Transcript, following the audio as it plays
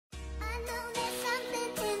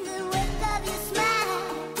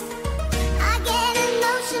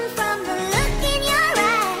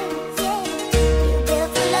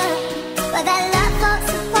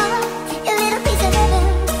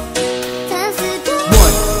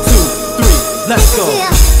Let's go.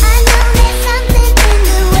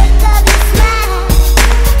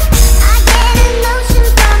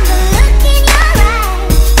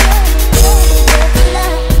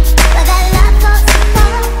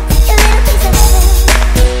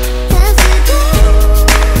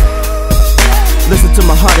 Listen to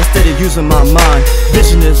my heart instead of using my mind.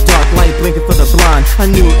 Vision is dark, light blinking for the blind. I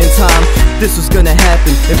knew in time this was gonna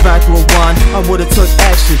happen. If I could rewind, I would've took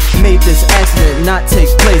action. Made this accident not take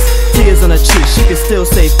place. Tears on her cheek, she can still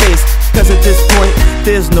save face. Cause at this point,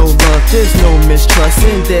 there's no love, there's no mistrust,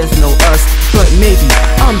 and there's no us. But maybe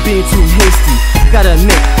I'm being too hasty. Gotta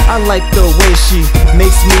admit, I like the way she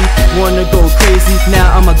makes me wanna go crazy.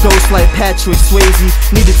 Now I'm a ghost like Patrick Swayze.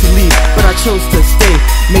 Needed to leave, but I chose to stay.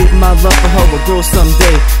 Maybe my love for her will grow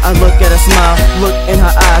someday. I look at her smile, look in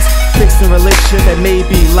her eyes. Fixed a relationship that may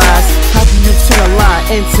be lies. How can you turn a lie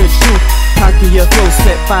into truth? How can your flow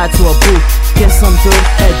set fire to a booth? Guess I'm good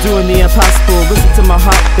at doing the impossible. Listen to my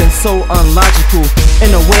heart, been so unlogical. In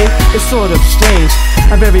a way, it's sort of strange.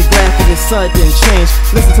 I'm very glad for this sudden change.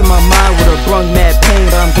 Listen to my mind with a brung mad pain.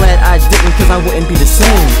 But I'm glad I didn't, cause I wouldn't be the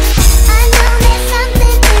same.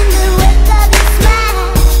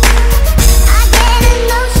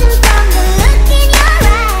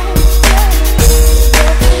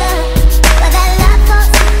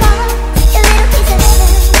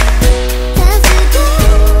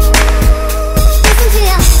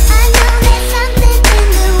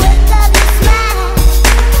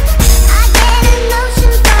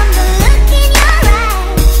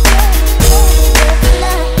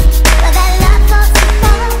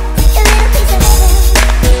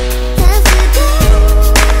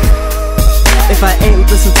 If I ain't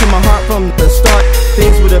listened to my heart from the start,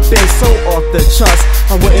 things would have been so off the charts.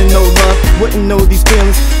 I wouldn't know love, wouldn't know these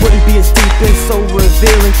feelings, wouldn't be as deep and so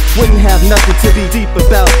revealing. Wouldn't have nothing to be deep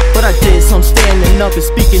about, but I did, so I'm standing up and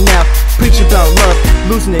speaking out. Preach about love,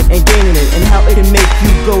 losing it and gaining it, and how it can make you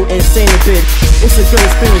go insane a bit. It's a good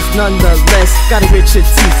experience nonetheless. Gotta grit your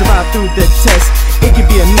teeth, survive through the test. It can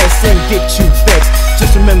be a mess and get you vexed.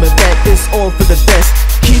 Just remember that it's all for the best.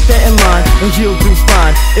 Keep that in mind and you'll do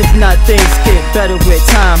fine. If not, things get better with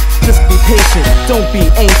time. Just be patient, don't be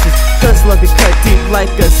anxious, cause love can cut deep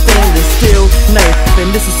like a stainless steel knife.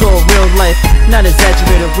 And this is all real life, not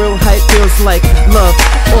exaggerated. Real hype feels like love,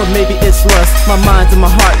 or maybe it's lust. My mind and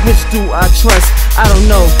my heart, which do I trust? I don't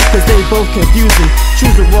know, cause they both confusing.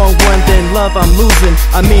 Choose the wrong one, then love I'm losing.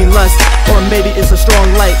 I mean lust, or maybe it's a strong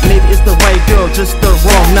light. Maybe it's the right girl, just the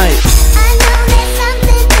wrong night.